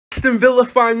Aston Villa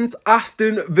fans,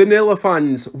 Aston Vanilla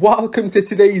fans, welcome to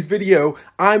today's video.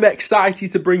 I'm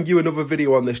excited to bring you another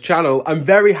video on this channel. I'm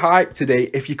very hyped today,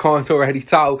 if you can't already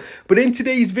tell. But in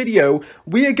today's video,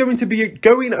 we are going to be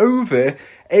going over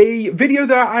a video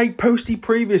that I posted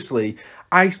previously.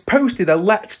 I posted a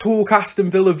Let's Talk Aston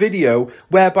Villa video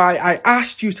whereby I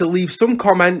asked you to leave some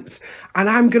comments, and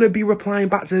I'm going to be replying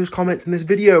back to those comments in this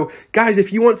video. Guys,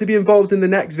 if you want to be involved in the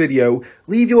next video,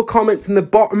 leave your comments in the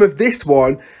bottom of this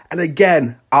one, and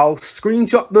again, I'll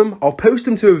screenshot them, I'll post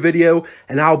them to a video,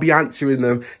 and I'll be answering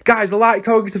them. Guys, the like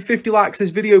target of 50 likes this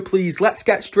video, please. Let's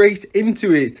get straight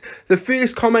into it. The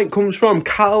first comment comes from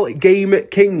Cal Game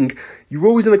King. You're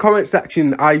always in the comment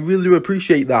section. I really do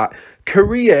appreciate that.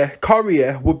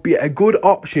 Correa would be a good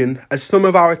option as some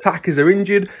of our attackers are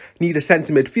injured, need a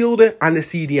centre midfielder and a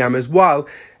CDM as well.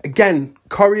 Again,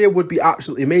 Correa would be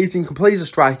absolutely amazing, can play as a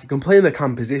striker, can play in the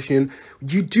cam position.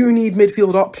 You do need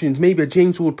midfield options, maybe a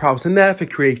James Ward-Prowse in there for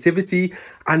creativity,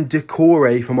 and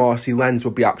Decore from RC Lens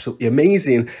would be absolutely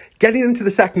amazing. Getting into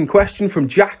the second question from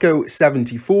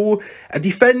Jacko74, a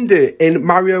defender in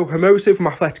Mario Hermoso from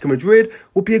Atletico Madrid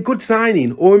would be a good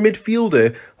signing, or a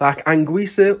midfielder like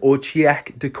Anguissa or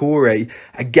Chiek Decore.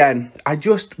 Again, I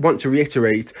just want to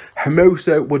reiterate,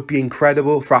 Hermoso would be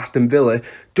incredible for Aston Villa.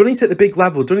 Done it at the big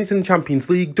level, done it in the Champions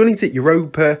League, done it at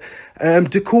Europa.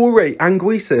 Decore,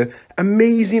 Anguissa,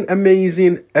 amazing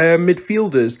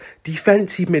midfielders.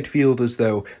 Defensive midfielders,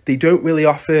 though, they don't really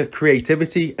offer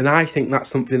creativity, and I think that's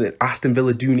something that Aston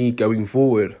Villa do need going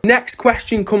forward. Next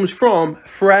question comes from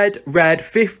Fred Red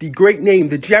 50. Great name.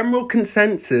 The general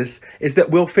consensus is that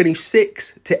we'll finish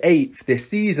 6th to 8th this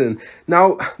season.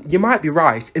 Now, you might be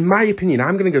right. In my opinion,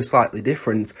 I'm going to go slightly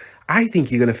different. I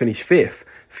think you're going to finish 5th.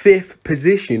 5th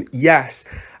position, yes.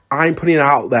 I'm putting it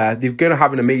out there. They're going to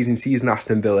have an amazing season,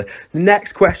 Aston Villa. The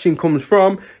next question comes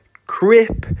from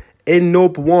Crip in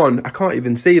Nub 1. I can't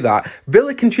even say that.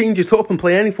 Villa can change it up and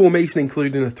play any formation,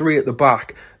 including a 3 at the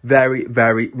back. Very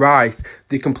right.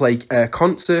 They can play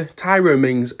Konsa, Tyrone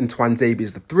Mings and Twanzebe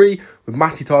as the 3, with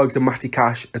Matty Target and Matty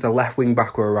Cash as a left wing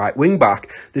back or a right wing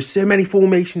back. There's so many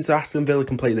formations that Aston Villa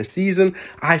can play this season.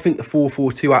 I think the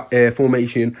 4-4-2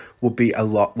 formation would be a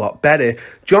lot better.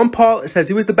 John Paul says,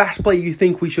 who is the best player you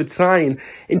think we should sign?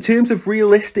 In terms of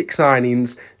realistic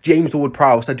signings, James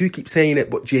Ward-Prowse. I do keep saying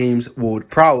it, but James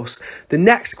Ward-Prowse. The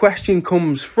next question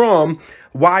comes from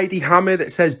Widey Hammer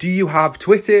that says, do you have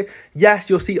Twitter? Yes,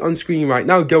 you'll see it on screen right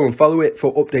now. Go and follow it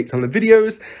for updates on the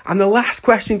videos. And the last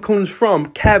question comes from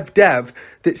Kev Dev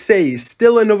that says,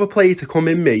 still another player to come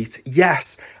in, mate?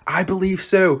 Yes, I believe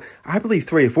so. I believe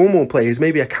 3 or 4 more players,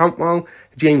 maybe a Cantwell,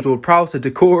 James Ward-Prowse, a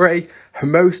Decore,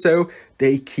 Hermoso.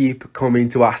 They keep coming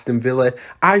to Aston Villa.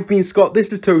 I've been Scott,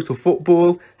 this is Total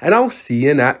Football, and I'll see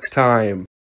you next time.